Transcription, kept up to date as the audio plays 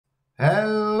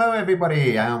Hello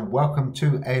everybody and welcome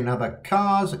to another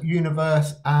Cars,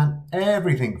 Universe and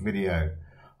Everything video.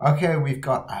 Okay, we've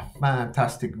got a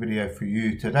fantastic video for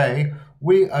you today.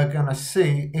 We are going to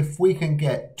see if we can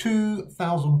get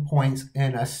 2,000 points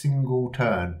in a single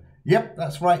turn. Yep,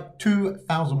 that's right,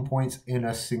 2,000 points in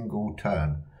a single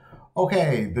turn.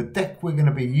 Okay, the deck we're going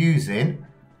to be using,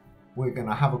 we're going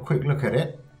to have a quick look at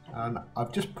it. And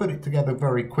I've just put it together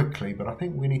very quickly, but I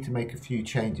think we need to make a few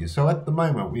changes. So at the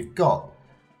moment we've got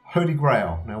Holy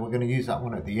Grail. Now we're going to use that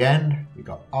one at the end. We've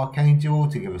got Archangel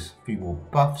to give us a few more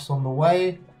buffs on the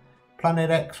way. Planet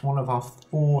X, one of our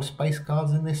 4 space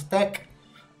cards in this deck.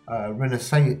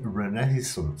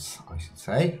 Renaissance, I should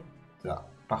say. To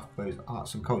buff those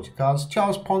arts and culture cards.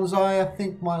 Charles Ponzai, I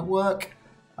think, might work.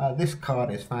 This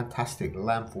card is fantastic,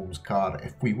 Landforms card.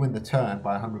 If we win the turn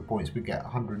by 100 points, we get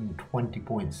 120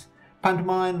 points.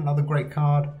 Pantomime, another great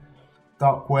card.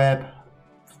 Dark Web,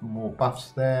 more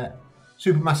buffs there.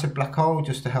 Supermassive Black Hole,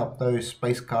 just to help those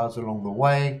space cards along the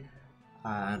way.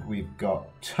 And we've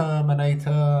got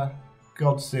Terminator,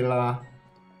 Godzilla,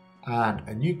 and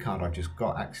a new card I just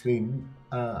got actually.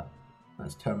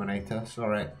 That's Terminator,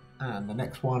 sorry. And the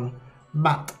next one,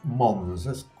 Matt Mons.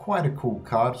 That's quite a cool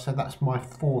card, so that's my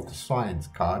 4th science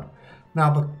card.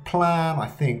 Now the plan, I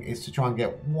think, is to try and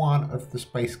get one of the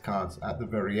space cards at the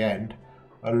very end,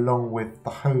 along with the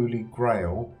Holy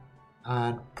Grail,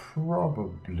 and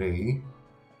probably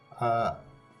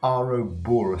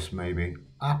Ouroboros maybe.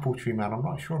 Apple Tree Man, I'm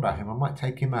not sure about him, I might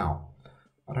take him out.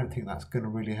 I don't think that's going to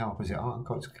really help, is it? Art and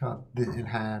Culture card, this in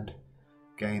hand,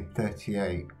 gain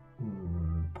 38,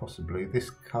 possibly. This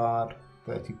card,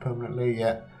 30 permanently,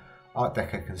 yeah. Art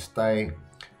Deco can stay.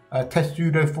 Test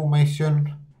Judo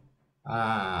Formation.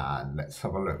 Let's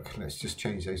have a look. Let's just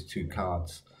change those 2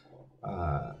 cards.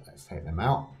 Let's take them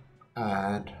out.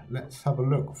 And let's have a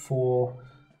look for,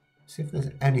 see if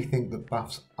there's anything that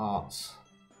buffs arts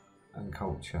and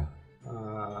culture.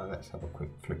 Let's have a quick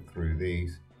flick through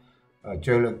these.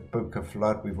 Jola Boca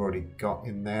Flood we've already got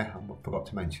in there. I forgot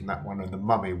to mention that one. And the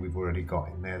Mummy we've already got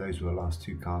in there. Those were the last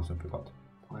 2 cards I forgot to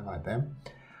highlight them.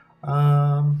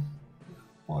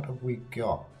 What have we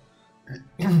got?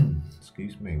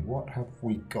 Excuse me. What have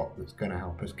we got that's going to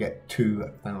help us get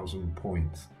 2,000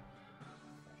 points?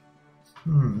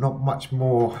 Not much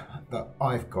more that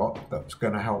I've got that's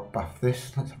going to help buff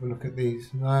this. Let's have a look at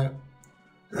these. No.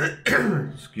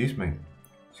 Excuse me.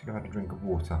 Should have had a drink of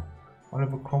water.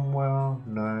 Oliver Cromwell.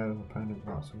 No. Opponent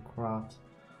Arts and Crafts.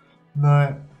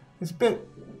 No. It's a bit.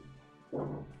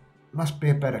 Must be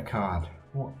a better card.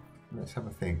 What? Let's have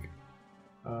a think.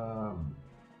 All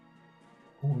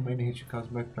remaining history cards,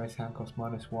 both place hand cost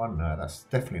 -1. No, that's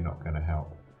definitely not going to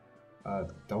help.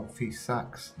 Dogfee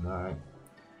Sacks, no.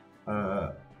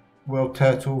 World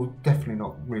Turtle, definitely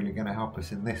not really going to help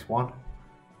us in this one.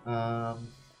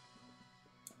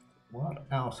 What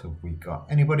else have we got?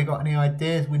 Anybody got any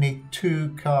ideas? We need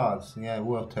 2 cards. Yeah,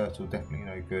 World Turtle, definitely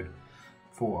no good.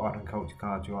 4 art and culture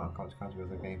cards. Your art and culture cards with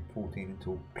the game 14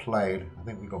 until played. I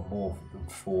think we got more than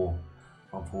 4.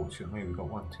 Unfortunately, we got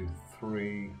 1, 2,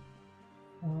 3.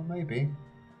 Well, maybe.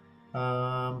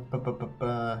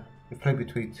 We play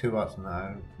between 2 arts.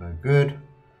 No good.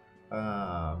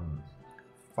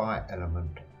 Fire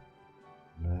element.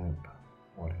 Nope.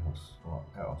 What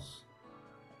else?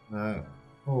 No.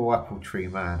 Oh, Apple Tree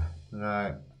Man.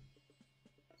 No.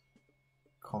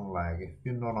 Conlag. If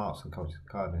you're non arts and culture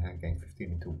card in hand, gain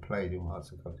 15 until played, your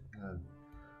arts and culture hand.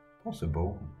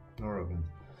 Possible. Oregon.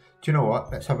 Do you know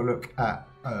what? Let's have a look at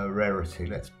rarity.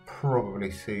 Let's probably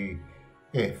see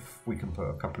if we can put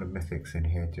a couple of mythics in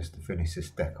here just to finish this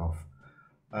deck off.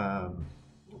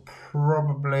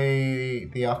 Probably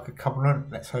the Ark of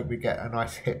Covenant. Let's hope we get a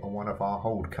nice hit on one of our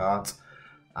hold cards.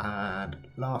 And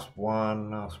last one.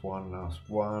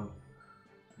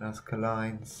 Nazca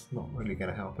Lines, not really going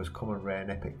to help us. Common, rare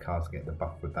and epic cards get the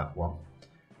buff with that one.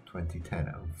 2010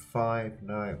 and 5,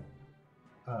 no.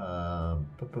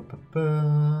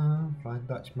 Flying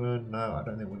Dutchman, no, I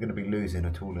don't think we're going to be losing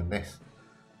at all in this.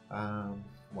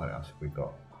 What else have we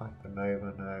got?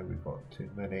 Hypernova, no, we've got too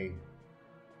many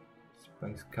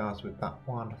space cards with that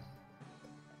one.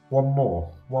 One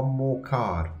more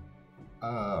card.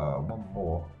 One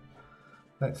more.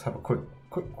 Let's have a quick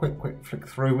flick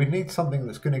through. We need something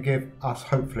that's going to give us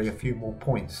hopefully a few more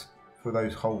points for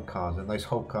those hold cards, and those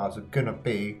hold cards are going to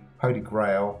be Holy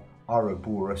Grail,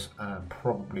 Ouroboros, and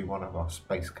probably one of our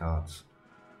space cards.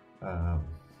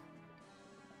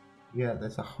 Yeah,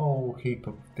 there's a whole heap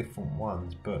of different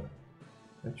ones, but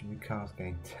legendary cards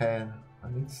gain 10. I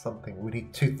need something. We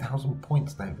need 2,000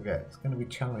 points, don't forget. It's going to be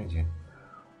challenging.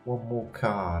 One more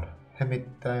card.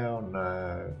 Hemidale,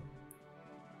 no.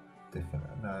 different.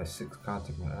 No, 6 cards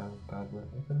different. Bad word.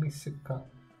 There's at least 6 cards.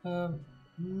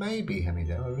 Maybe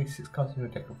Hemido. At least 6 cards in a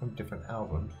deck from different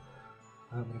albums.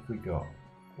 How many have we got?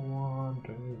 1,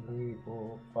 2, 3,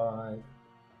 4, 5.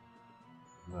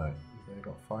 No, we've only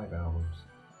got 5 albums.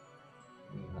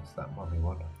 Yeah, that's that mummy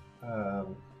one.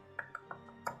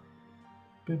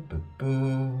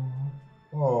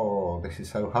 Oh, this is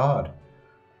so hard.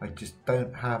 I just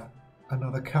don't have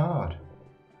another card.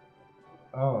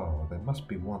 Oh, there must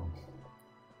be one.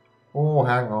 Oh,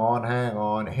 hang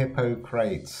on.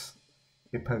 Hippocrates.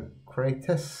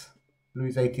 Hippocrates?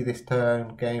 Lose 80 this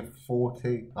turn, gain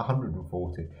 40,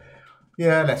 140.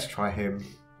 Yeah, let's try him.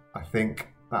 I think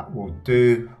that will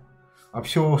do. I'm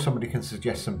sure somebody can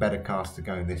suggest some better cards to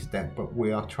go in this deck, but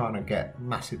we are trying to get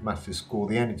massive score.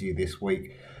 The energy this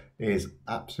week is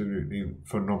absolutely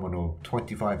phenomenal.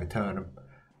 25 a turn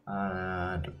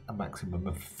and a maximum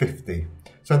of 50.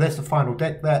 So there's the final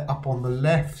deck there up on the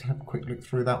left. Have a quick look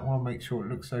through that one, make sure it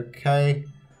looks okay.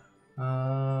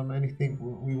 Anything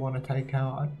we want to take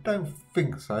out? I don't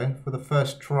think so. For the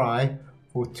first try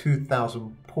for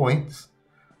 2,000 points.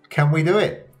 Can we do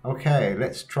it? Okay,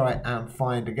 let's try and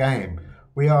find a game.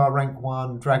 We are rank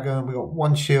 1 dragon. We got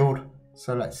 1 shield.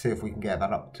 So let's see if we can get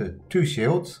that up to 2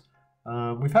 shields.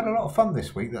 We've had a lot of fun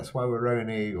this week. That's why we're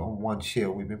only on 1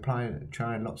 shield. We've been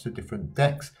trying lots of different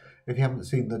decks. If you haven't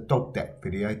seen the dog deck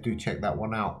video, do check that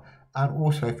one out. And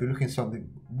also, if you're looking for something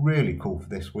really cool for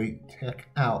this week, check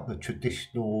out the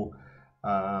traditional,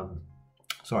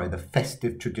 the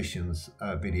festive traditions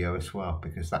video as well,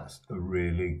 because that's a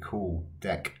really cool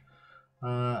deck.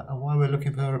 And while we're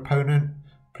looking for an opponent,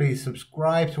 please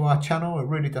subscribe to our channel. It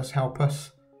really does help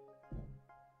us.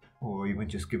 Or even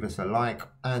just give us a like,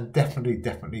 and definitely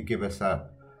give us a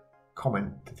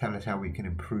comment to tell us how we can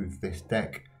improve this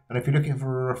deck. And if you're looking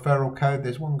for a referral code,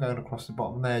 there's one going across the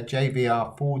bottom there,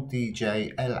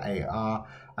 JVR4DJLAR.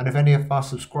 And if any of our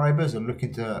subscribers are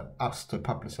looking to us to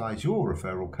publicise your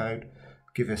referral code,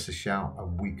 give us a shout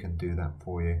and we can do that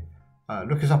for you.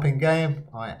 Look us up in game.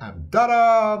 I am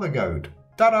Dada the Goat.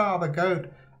 Dada the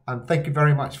Goat. And thank you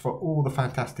very much for all the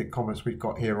fantastic comments we've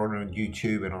got here on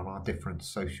YouTube and on our different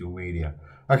social media.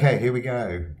 Okay, here we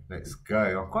go. Let's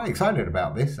go. I'm quite excited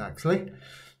about this, actually.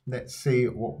 Let's see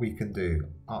what we can do.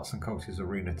 Arts and Cultures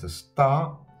Arena to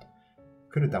start.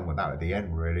 Could have done without at the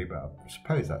end, really, but I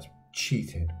suppose that's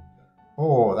cheating.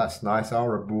 Oh, that's nice.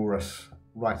 Ouroboros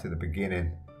right at the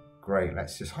beginning. Great.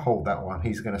 Let's just hold that one.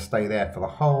 He's going to stay there for the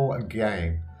whole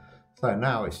game. So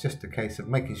now it's just a case of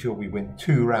making sure we win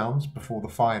 2 rounds before the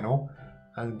final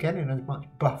and getting as much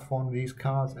buff on these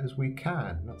cards as we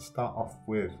can. Let's start off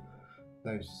with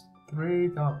those 3.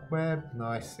 Dark Web.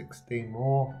 Nice. 16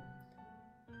 more.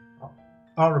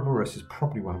 Ouroboros is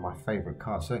probably one of my favourite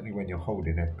cards, certainly when you're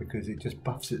holding it, because it just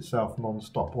buffs itself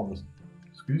non-stop on the,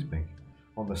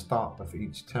 on the start of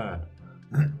each turn.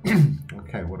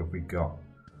 Okay, what have we got?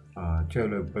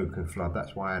 Jolo Boko Flood,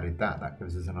 that's why I added that. That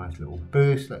gives us a nice little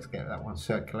boost. Let's get that one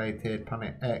circulated.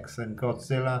 Planet X and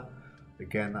Godzilla.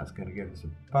 Again, that's going to give us a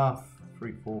buff.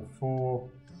 344.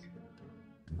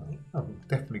 I've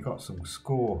definitely got some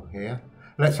score here.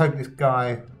 Let's hope this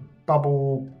guy...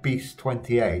 Bubble Beast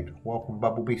 28. Welcome,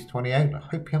 Bubble Beast 28. I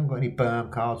hope you haven't got any burn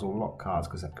cards or lock cards,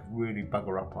 because that could really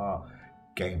bugger up our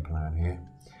game plan here.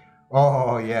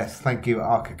 Oh, yes. Thank you,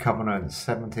 Arca Covenant.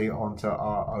 70 onto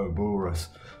our Ouroboros.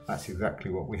 That's exactly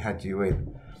what we had you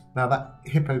in. Now, that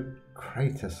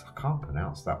Hippocrates, I can't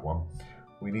pronounce that one.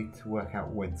 We need to work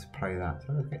out when to play that.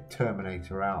 So let's get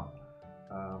Terminator out.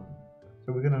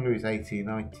 So we're going to lose 80,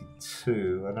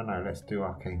 92. I don't know. Let's do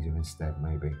Archangel instead,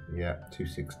 maybe. Yeah,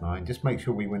 269. Just make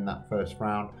sure we win that first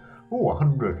round. Oh,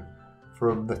 100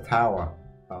 from the tower.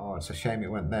 Oh, it's a shame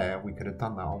it went there. We could have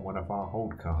done that on one of our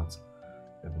hold cards.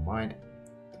 Never mind.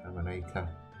 Terminator.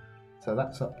 So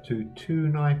that's up to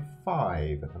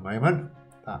 295 at the moment.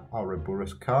 That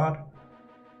Ouroboros card.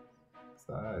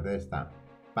 So there's that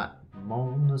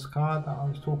Batmon's card that I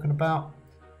was talking about.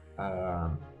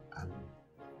 And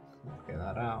let's get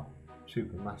that out.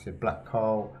 Supermassive black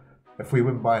hole. If we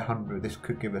win by 100, this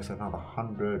could give us another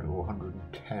 100 or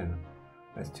 110.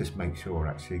 Let's just make sure,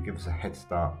 actually, give us a head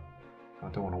start. I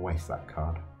don't want to waste that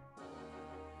card.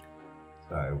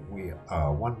 So we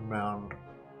are 1 round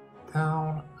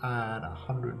down and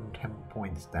 110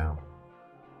 points down.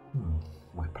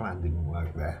 My plan didn't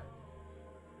work there.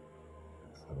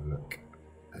 Let's have a look.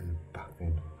 And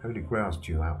buffing. Holy Grail's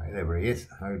due out. There he is.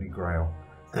 Holy Grail.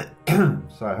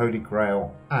 So Holy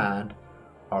Grail and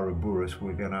Ouroboros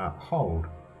we're gonna hold.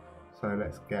 So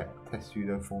let's get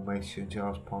Testudo formation,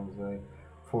 Charles Ponce,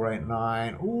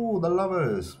 489. Oh, the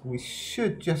lovers. We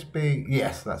should just be,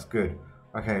 yes, that's good.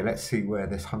 Okay, let's see where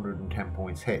this 110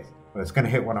 points hit. Well, it's going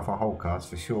to hit one of our whole cards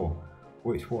for sure.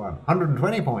 Which one?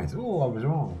 120 points. Oh, I was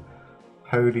wrong.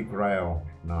 Holy Grail.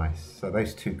 Nice. So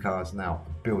those two cards now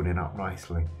are building up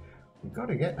nicely. We've got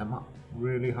to get them up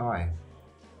really high.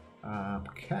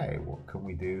 Okay, what can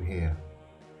we do here?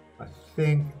 I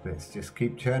think let's just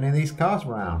keep churning these cards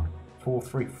around. 4,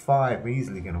 3, 5.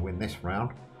 Easily going to win this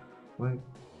round. Well,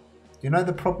 you know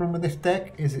the problem with this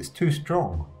deck is it's too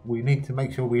strong. We need to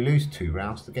make sure we lose 2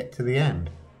 rounds to get to the end.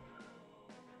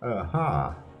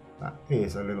 That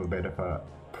is a little bit of a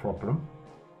problem.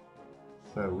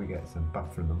 So we get some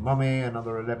buff from the mummy,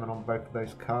 another 11 on both of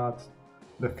those cards.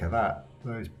 Look at that,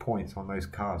 those points on those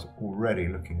cards already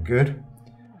looking good.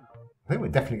 I think we're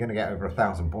definitely going to get over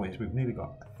 1,000 points. We've nearly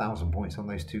got 1,000 points on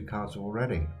those 2 cards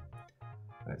already.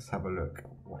 Let's have a look.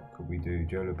 What could we do?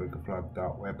 Jolo Booger Plug,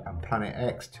 Dark Web, and Planet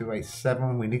X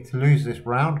 287. We need to lose this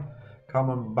round. Come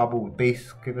on, Bubble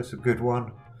Beast, give us a good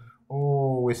one.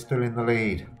 Oh, we're still in the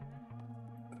lead.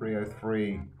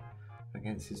 303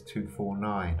 against his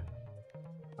 249.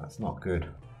 That's not good.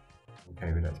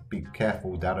 Okay, let's be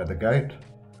careful, Dada the Goat.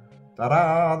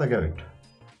 Dada the Goat.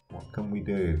 What can we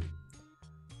do?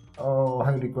 Oh,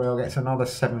 Holy Grail gets another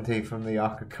 70 from the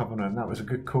Ark of Covenant. That was a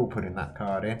good call putting that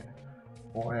card in.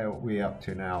 What are we up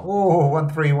to now? Oh,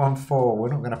 1314. We're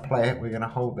not going to play it. We're going to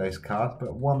hold those cards.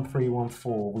 But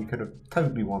 1314, we could have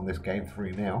totally won this game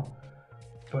 3-0.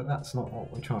 But that's not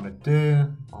what we're trying to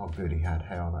do. Oh, good, he had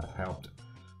hell. That helped.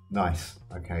 Nice.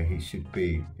 Okay, he should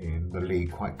be in the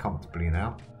lead quite comfortably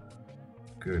now.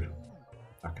 Good.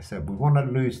 Like I said, we want to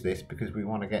lose this because we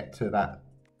want to get to that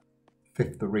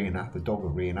 5th arena, the dog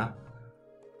arena,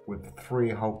 with 3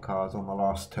 whole cards on the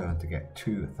last turn to get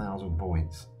 2,000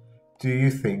 points. Do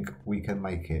you think we can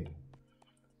make it?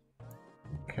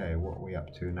 Okay, what are we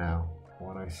up to now?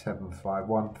 107.5,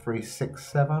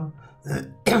 1367.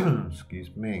 Excuse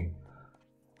me.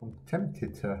 I'm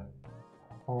tempted to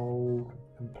hold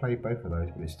and play both of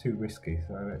those, but it's too risky,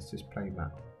 so let's just play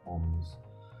Matt Ons.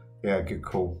 Yeah, good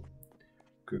call.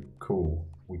 Good call.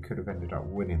 We could have ended up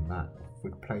winning that. If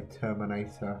we'd played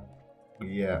Terminator,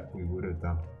 yeah, we would have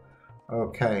done.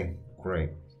 Okay, great.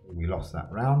 We lost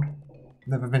that round.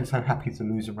 Never been so happy to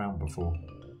lose a round before.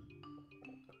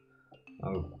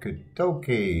 Oh, good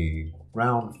dokie.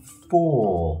 Round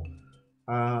 4.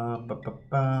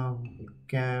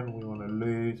 Again, we want to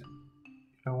lose.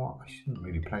 You know what? I shouldn't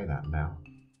really play that now.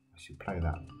 I should play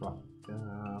that. Right.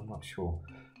 I'm not sure.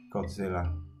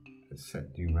 Godzilla. Let's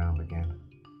set you round again.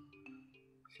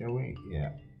 Shall we? Yeah.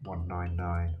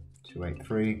 199.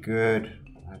 283. Good.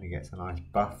 And he gets a nice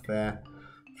buff there.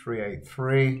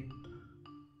 383.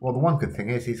 Well, the one good thing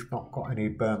is he's not got any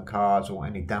burn cards or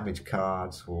any damage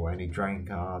cards or any drain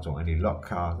cards or any lock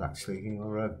cards. Actually,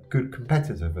 you're a good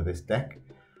competitor for this deck.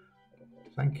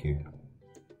 Thank you.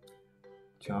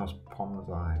 Charles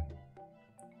Ponzai.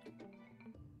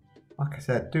 Like I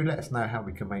said, do let us know how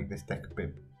we can make this deck a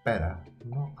bit better.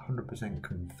 I'm not 100%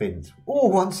 convinced. Oh,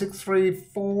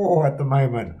 1634 at the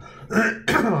moment.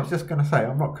 I was just going to say,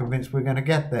 I'm not convinced we're going to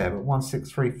get there, but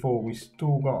 1634, we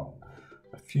still got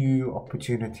a few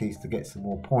opportunities to get some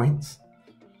more points.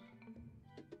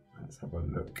 Let's have a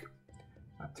look.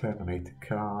 That Terminator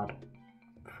card.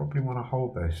 Probably want to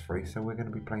hold those 3, so we're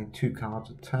going to be playing 2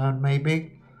 cards a turn,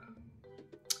 maybe.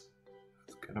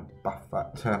 It's going to buff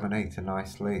that Terminator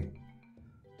nicely.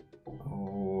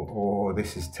 Oh,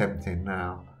 this is tempting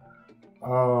now.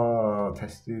 Oh,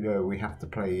 Testudo, we have to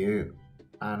play you.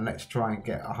 And let's try and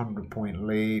get a 100-point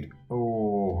lead.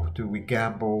 Oh, do we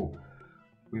gamble?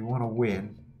 We want to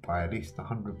win by at least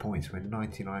 100 points. We're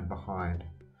 99 behind.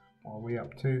 What are we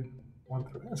up to? 1,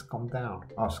 3. That's gone down.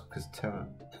 Oh, because turn.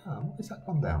 Oh, why has that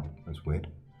gone down? That's weird.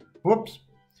 Whoops.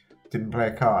 Didn't play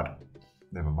a card.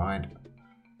 Never mind.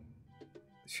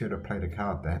 Should have played a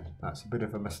card then. That's a bit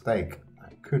of a mistake.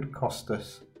 That could cost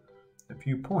us a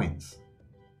few points.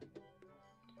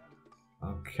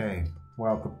 Okay.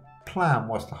 Well, the plan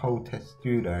was to hold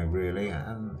Testudo really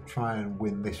and try and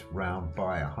win this round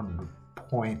by 100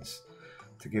 points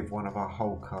to give one of our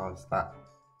whole cards that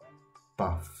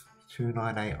buff.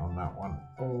 298 on that one.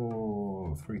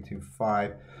 Oh,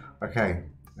 325. Okay,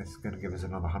 this is going to give us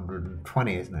another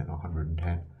 120, isn't it? Not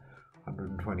 110.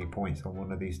 120 points on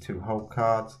one of these 2 whole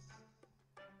cards.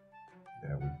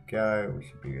 There we go. We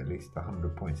should be at least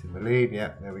 100 points in the lead.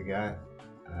 Yep, there we go.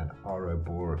 And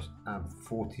Ouroboros and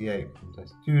 48 from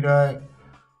Testudo.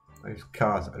 Those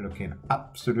cards are looking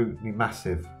absolutely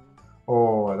massive.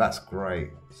 Oh, that's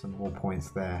great. Some more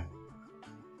points there.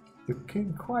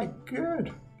 Looking quite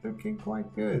good. Looking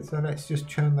quite good. So let's just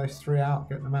churn those 3 out,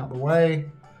 get them out of the way.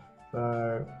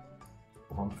 So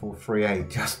 1438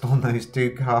 just on those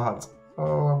 2 cards.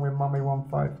 Oh, and we're mummy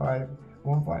 155.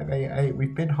 1588.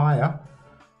 We've been higher.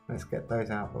 Let's get those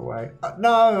out of the way.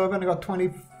 No, I've only got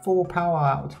 24 power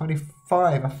out of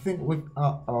 25. I think we...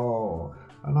 oh,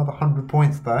 another 100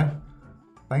 points though.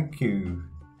 Thank you,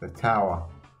 the tower.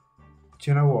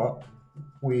 Do you know what?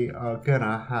 We are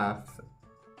gonna have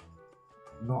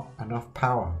not enough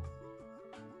power.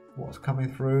 What's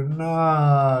coming through?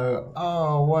 No!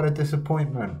 Oh, what a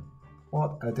disappointment.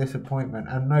 What a disappointment.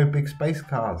 And no big space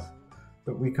cards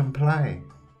that we can play.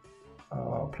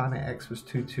 Oh, Planet X was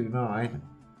 229.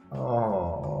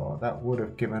 Oh, that would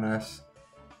have given us...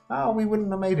 Oh, we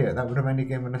wouldn't have made it. That would have only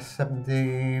given us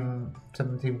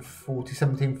 1740,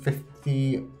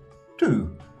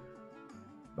 1752.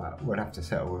 But we'll have to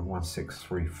settle with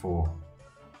 1634.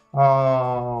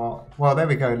 Oh, well, there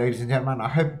we go, ladies and gentlemen. I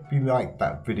hope you liked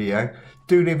that video.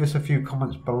 Do leave us a few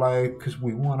comments below, because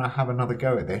we want to have another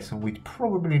go at this, and we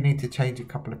probably need to change a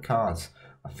couple of cards.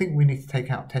 I think we need to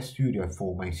take out Test Studio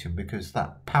formation, because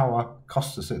that power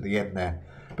cost us at the end there.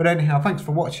 But anyhow, thanks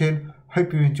for watching.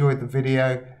 Hope you enjoyed the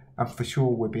video, and for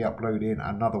sure we'll be uploading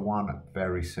another one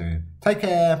very soon. Take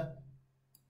care.